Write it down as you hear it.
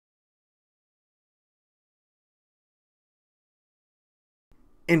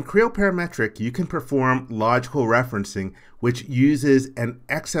In Creo Parametric, you can perform logical referencing, which uses an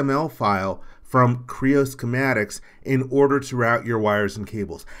XML file from Creo Schematics in order to route your wires and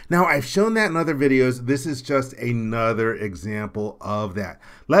cables. Now, I've shown that in other videos. This is just another example of that.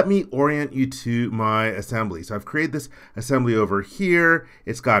 Let me orient you to my assembly. So I've created this assembly over here.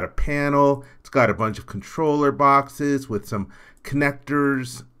 It's got a panel. It's got a bunch of controller boxes with some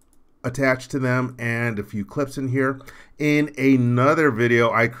connectors attached to them and a few clips in here. In another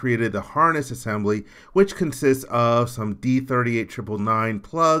video, I created the harness assembly, which consists of some D38999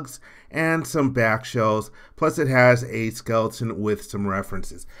 plugs and some back shells, plus it has a skeleton with some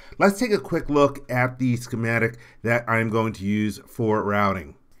references. Let's take a quick look at the schematic that I'm going to use for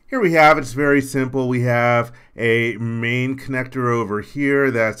routing. Here we have it. It's very simple. We have a main connector over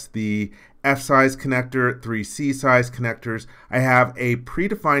here. That's the F-size connector, 3 C-size connectors. I have a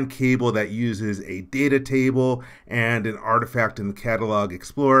predefined cable that uses a data table and an artifact in the Catalog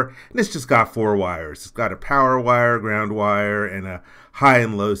Explorer, and it's just got 4 wires. It's got a power wire, ground wire, and a high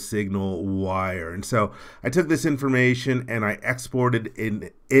and low signal wire. And so I took this information and I exported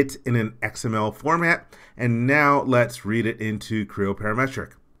it in an XML format, and now let's read it into Creo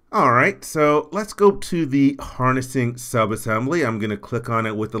Parametric. All right, so let's go to the harnessing subassembly. I'm going to click on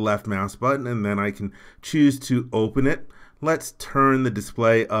it with the left mouse button, and then I can choose to open it. Let's turn the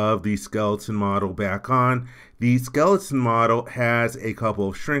display of the skeleton model back on. The skeleton model has a couple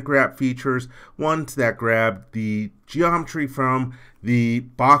of shrink wrap features, ones that grab the geometry from the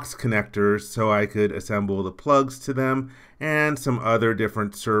box connectors so I could assemble the plugs to them, and some other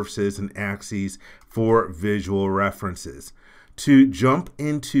different surfaces and axes for visual references. To jump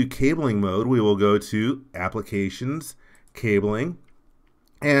into cabling mode, we will go to Applications, Cabling,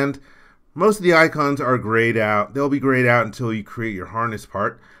 and most of the icons are grayed out. They'll be grayed out until you create your harness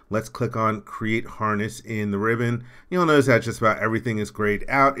part. Let's click on Create Harness in the ribbon. You'll notice that just about everything is grayed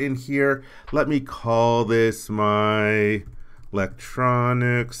out in here. Let me call this my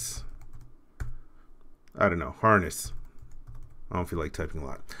electronics, I don't know, harness. I don't feel like typing a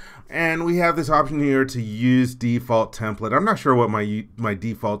lot. And we have this option here to use default template. I'm not sure what my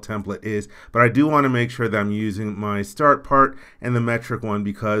default template is, but I do want to make sure that I'm using my start part and the metric one,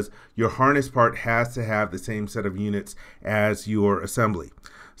 because your harness part has to have the same set of units as your assembly.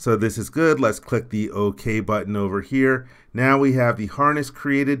 So this is good. Let's click the OK button over here. Now we have the harness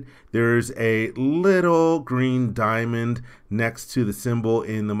created. There's a little green diamond next to the symbol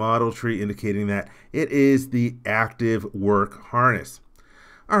in the model tree indicating that it is the active work harness.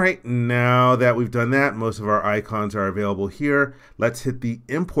 All right, now that we've done that, most of our icons are available here. Let's hit the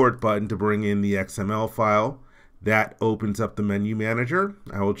import button to bring in the XML file. That opens up the menu manager.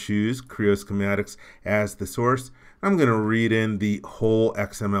 I will choose Creo Schematics as the source. I'm going to read in the whole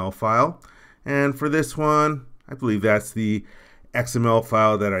XML file. And for this one, I believe that's the XML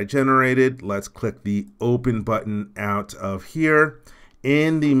file that I generated. Let's click the open button out of here.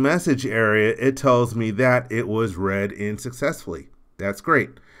 In the message area, it tells me that it was read in successfully. That's great.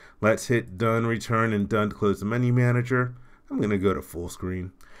 Let's hit done, return, and done to close the menu manager. I'm going to go to full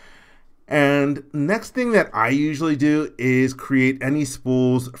screen. And next thing that I usually do is create any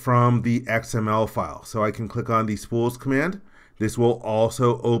spools from the XML file. So I can click on the spools command. This will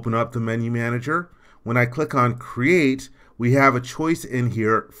also open up the menu manager. When I click on create, we have a choice in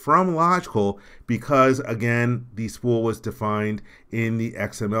here from logical because, again, the spool was defined in the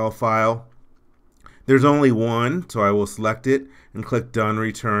XML file. There's only one, so I will select it and click done,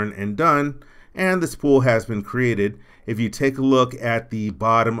 return, and done, and the spool has been created. If you take a look at the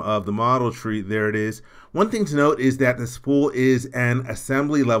bottom of the model tree, there it is. One thing to note is that the spool is an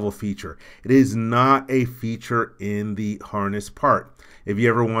assembly level feature. It is not a feature in the harness part. If you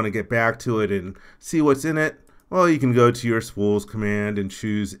ever want to get back to it and see what's in it, well, you can go to your spools command and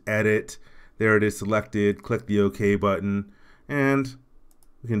choose edit. There it is selected, click the OK button, and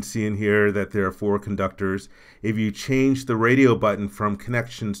you can see in here that there are 4 conductors. If you change the radio button from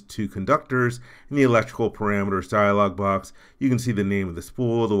connections to conductors in the electrical parameters dialog box, you can see the name of the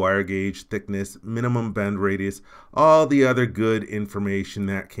spool, the wire gauge, thickness, minimum bend radius, all the other good information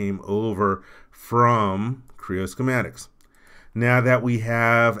that came over from Creo Schematics. Now that we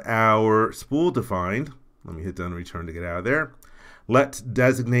have our spool defined, let me hit done, return to get out of there. Let's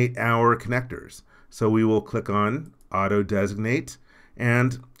designate our connectors. So we will click on auto designate.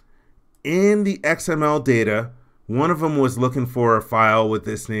 And in the XML data, one of them was looking for a file with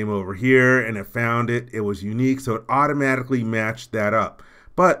this name over here, and it found it. It was unique, so it automatically matched that up.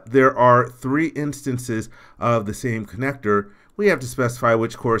 But there are 3 instances of the same connector. We have to specify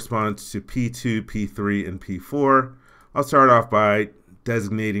which corresponds to P2, P3, and P4. I'll start off by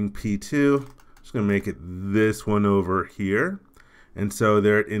designating P2. I'm just going to make it this one over here. And so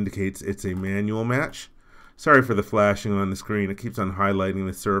there it indicates it's a manual match. Sorry for the flashing on the screen. It keeps on highlighting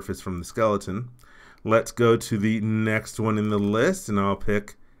the surface from the skeleton. Let's go to the next one in the list, and I'll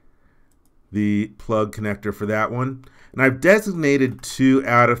pick the plug connector for that one. And I've designated 2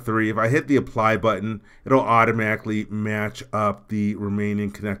 out of 3. If I hit the apply button, it'll automatically match up the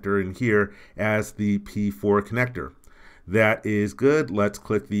remaining connector in here as the P4 connector. That is good. Let's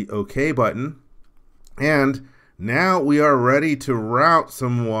click the OK button. And now we are ready to route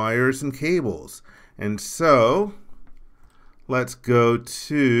some wires and cables. And so let's go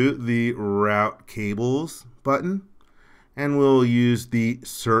to the Route Cables button, and we'll use the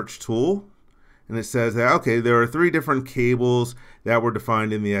search tool. And it says that, okay, there are 3 different cables that were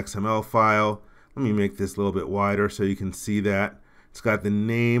defined in the XML file. Let me make this a little bit wider so you can see that. It's got the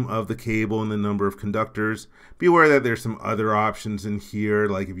name of the cable and the number of conductors. Be aware that there's some other options in here,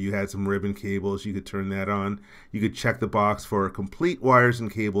 like if you had some ribbon cables, you could turn that on. You could check the box for complete wires and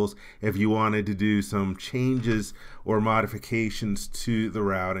cables if you wanted to do some changes or modifications to the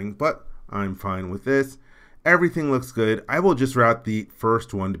routing, but I'm fine with this. Everything looks good. I will just route the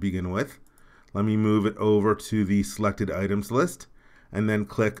first one to begin with. Let me move it over to the selected items list and then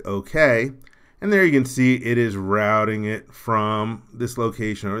click OK. And there you can see it is routing it from this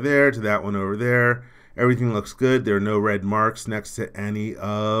location over there to that one over there. Everything looks good. There are no red marks next to any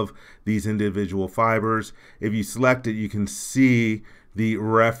of these individual fibers. If you select it, you can see the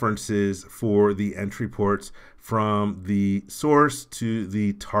references for the entry ports from the source to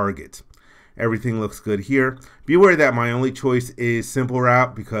the target. Everything looks good here. Be aware that my only choice is simple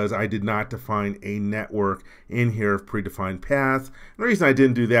route because I did not define a network in here of predefined paths. And the reason I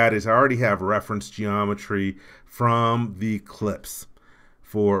didn't do that is I already have reference geometry from the clips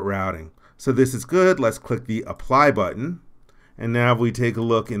for routing. So this is good. Let's click the apply button. And now if we take a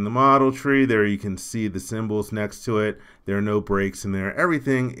look in the model tree, there you can see the symbols next to it. There are no breaks in there.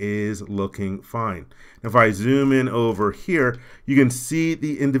 Everything is looking fine. If I zoom in over here, you can see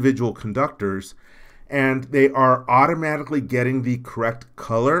the individual conductors, and they are automatically getting the correct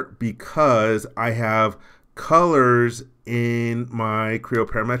color because I have colors in my Creo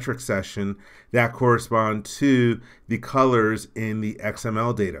Parametric session that correspond to the colors in the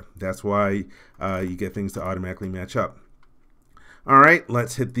XML data. That's why you get things to automatically match up. All right,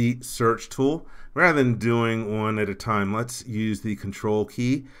 let's hit the search tool. Rather than doing one at a time, let's use the control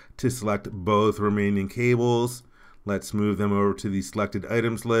key to select both remaining cables. Let's move them over to the selected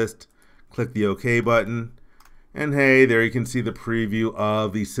items list, click the OK button, and hey, there you can see the preview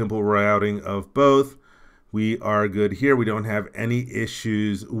of the simple routing of both. We are good here. We don't have any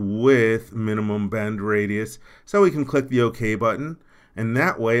issues with minimum bend radius, so we can click the OK button, and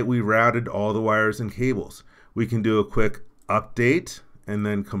that way we routed all the wires and cables. We can do a quick update and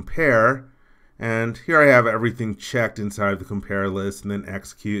then compare, and here I have everything checked inside the compare list, and then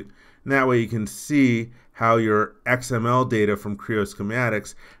execute, and that way you can see how your XML data from Creo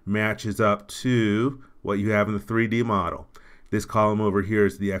Schematics matches up to what you have in the 3D model. This column over here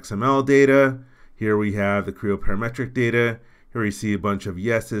is the XML data. Here we have the Creo Parametric data. Here we see a bunch of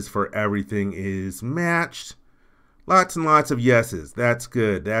yeses for everything is matched. Lots and lots of yeses. That's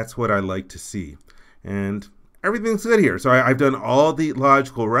good. That's what I like to see. And everything's good here. So I've done all the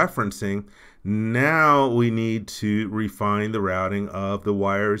logical referencing. Now we need to refine the routing of the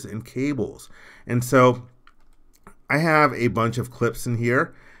wires and cables. And so I have a bunch of clips in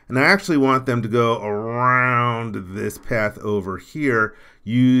here, and I actually want them to go around this path over here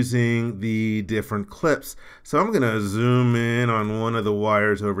using the different clips. So I'm going to zoom in on one of the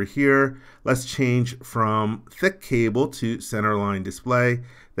wires over here. Let's change from thick cable to centerline display.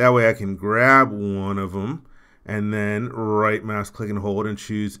 That way I can grab one of them and then right mouse click and hold and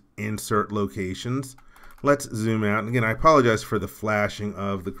choose insert locations. Let's zoom out. And again, I apologize for the flashing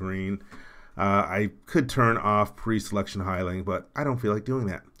of the green. I could turn off pre-selection highlighting, but I don't feel like doing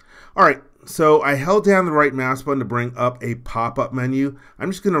that. All right, so I held down the right mouse button to bring up a pop-up menu.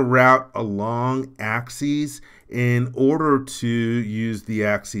 I'm just going to route along axes in order to use the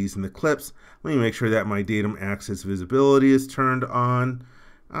axes in the clips. Let me make sure that my datum axis visibility is turned on.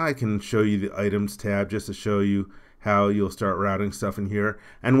 I can show you the items tab just to show you how you'll start routing stuff in here.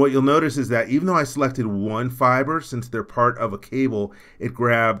 And what you'll notice is that even though I selected one fiber, since they're part of a cable, it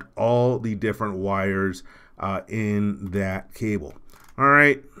grabbed all the different wires in that cable. All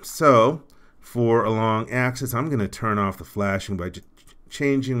right, so for along axis, I'm going to turn off the flashing by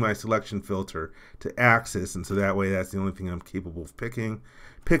changing my selection filter to axis, and so that way that's the only thing I'm capable of picking.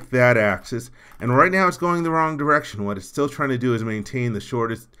 Pick that axis, and right now it's going the wrong direction. What it's still trying to do is maintain the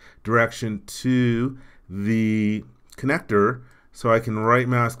shortest direction to the connector, so I can right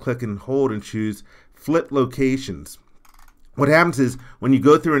mouse click and hold and choose flip locations. What happens is when you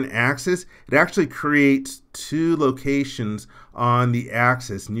go through an axis, it actually creates two locations on the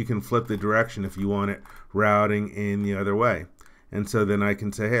axis, and you can flip the direction if you want it routing in the other way. And so then I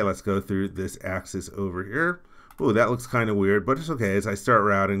can say, hey, let's go through this axis over here. Oh, that looks kind of weird, but it's okay. As I start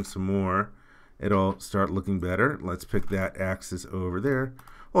routing some more, it'll start looking better. Let's pick that axis over there.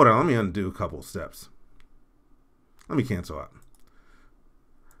 Hold on, let me undo a couple steps. Let me cancel out.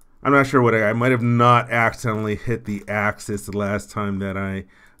 I'm not sure what I might have not accidentally hit the axis the last time that I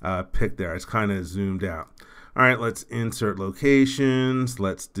picked there. It's kind of zoomed out. All right, let's insert locations.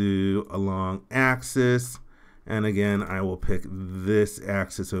 Let's do along axis. And again, I will pick this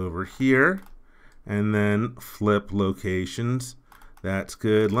axis over here and then flip locations. That's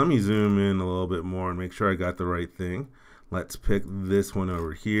good. Let me zoom in a little bit more and make sure I got the right thing. Let's pick this one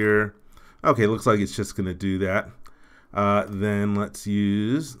over here. Okay, looks like it's just going to do that. Then let's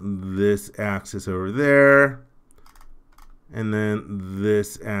use this axis over there. And then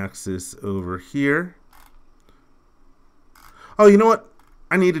this axis over here. Oh, you know what?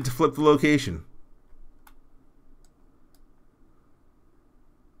 I needed to flip the location.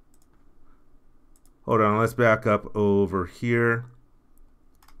 Hold on, let's back up over here.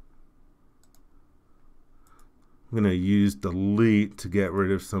 I'm going to use delete to get rid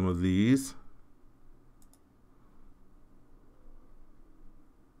of some of these.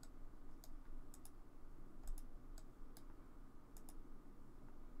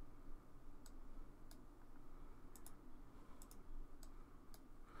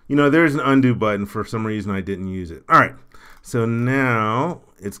 You know, there's an undo button. For some reason, I didn't use it. All right, so now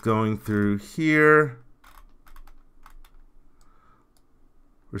it's going through here.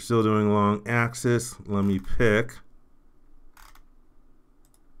 We're still doing long axis. Let me pick.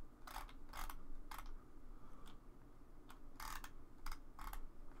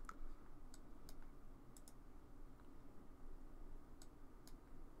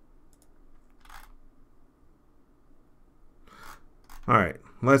 All right,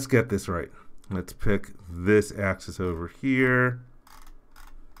 let's get this right. Let's pick this axis over here.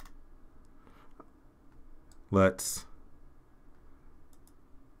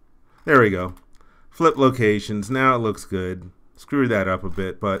 There we go. Flip locations. Now it looks good. Screw that up a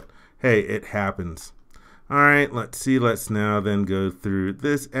bit, but hey, it happens. All right, let's see. Let's now then go through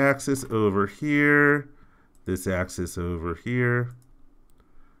this axis over here, this axis over here,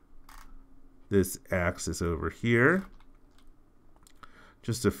 this axis over here.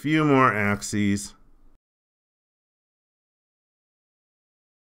 Just a few more axes.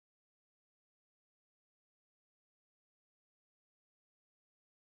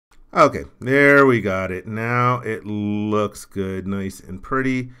 Okay, there we got it. Now it looks good, nice and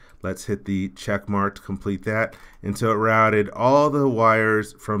pretty. Let's hit the check mark to complete that. And so it routed all the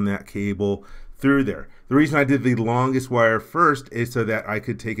wires from that cable through there. The reason I did the longest wire first is so that I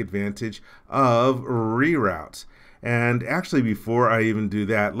could take advantage of reroutes. And actually, before I even do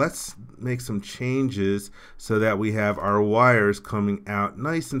that, let's make some changes so that we have our wires coming out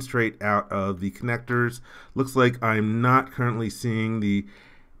nice and straight out of the connectors. Looks like I'm not currently seeing the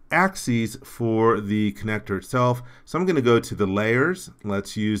axes for the connector itself. So I'm going to go to the layers.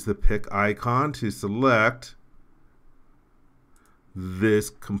 Let's use the pick icon to select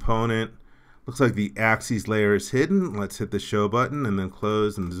this component. Looks like the axes layer is hidden. Let's hit the show button and then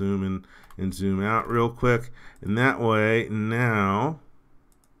close and zoom in and zoom out real quick. And that way now,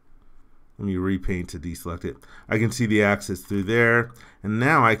 let me repaint to deselect it. I can see the axis through there. And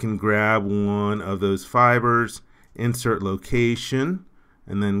now I can grab one of those fibers, insert location,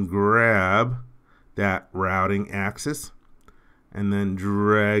 and then grab that routing axis and then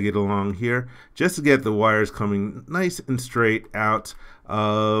drag it along here just to get the wires coming nice and straight out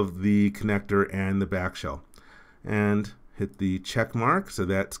of the connector and the back shell. And hit the check mark, so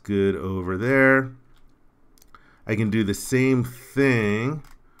that's good over there. I can do the same thing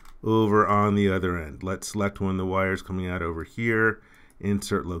over on the other end. Let's select one of the wires coming out over here,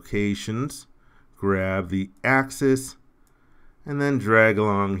 insert locations, grab the axis, and then drag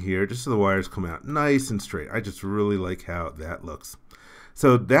along here just so the wires come out nice and straight. I just really like how that looks.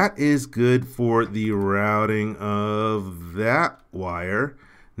 So that is good for the routing of that wire.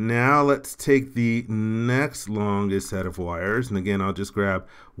 Now let's take the next longest set of wires, and again I'll just grab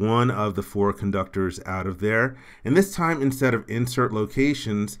one of the 4 conductors out of there, and this time instead of insert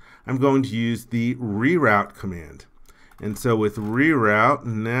locations I'm going to use the reroute command. And so with reroute,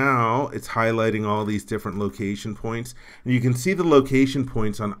 now it's highlighting all these different location points. And you can see the location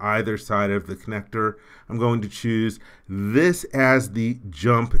points on either side of the connector. I'm going to choose this as the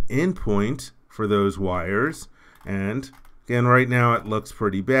jump in point for those wires. And Again, right now it looks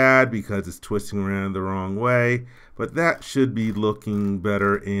pretty bad because it's twisting around the wrong way, but that should be looking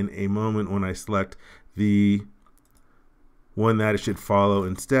better in a moment when I select the one that it should follow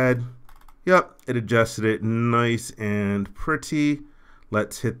instead. Yep, it adjusted it nice and pretty.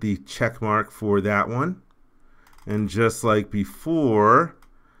 Let's hit the check mark for that one. And just like before,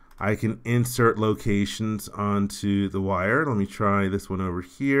 I can insert locations onto the wire. Let me try this one over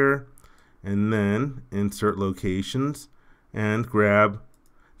here, and then insert locations and grab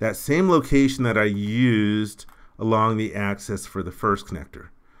that same location that I used along the axis for the first connector,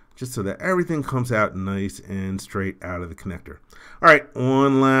 just so that everything comes out nice and straight out of the connector. All right,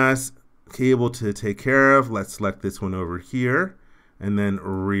 one last cable to take care of. Let's select this one over here and then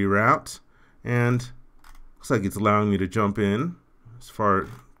reroute, and looks like it's allowing me to jump in as far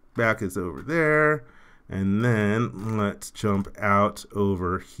back as over there, and then let's jump out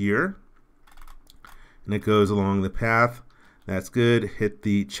over here, and it goes along the path. That's good. Hit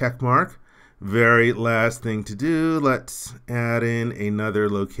the check mark. Very last thing to do, let's add in another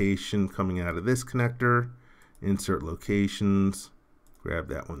location coming out of this connector. Insert locations, grab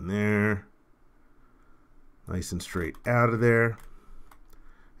that one there, nice and straight out of there,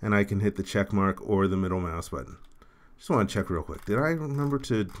 and I can hit the check mark or the middle mouse button. Just want to check real quick. Did I remember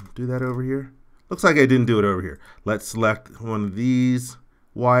to do that over here? Looks like I didn't do it over here. Let's select one of these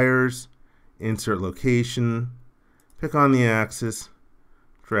wires, insert location, pick on the axis,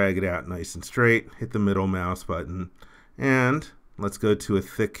 drag it out nice and straight, hit the middle mouse button, and let's go to a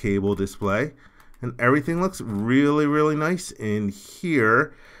thick cable display. And everything looks really, really nice in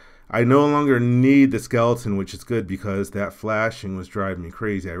here. I no longer need the skeleton, which is good because that flashing was driving me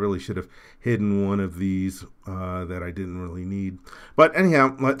crazy. I really should have hidden one of these that I didn't really need. But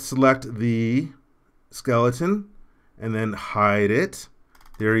anyhow, let's select the skeleton and then hide it.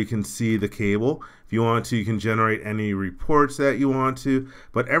 There you can see the cable. If you want to, you can generate any reports that you want to,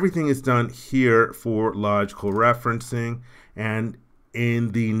 but everything is done here for logical referencing. And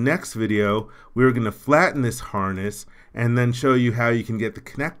in the next video, we're going to flatten this harness and then show you how you can get the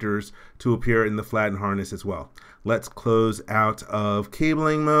connectors to appear in the flattened harness as well. Let's close out of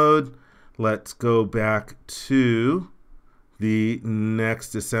cabling mode. Let's go back to the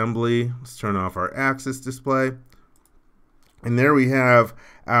next assembly. Let's turn off our axis display. And there we have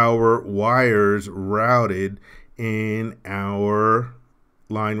our wires routed in our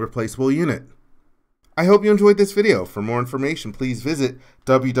line replaceable unit. I hope you enjoyed this video. For more information, please visit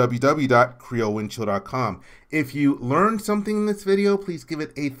www.creowindshield.com. If you learned something in this video, please give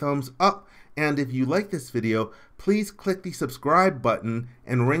it a thumbs up. And if you like this video, please click the subscribe button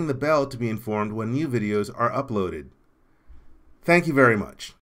and ring the bell to be informed when new videos are uploaded. Thank you very much.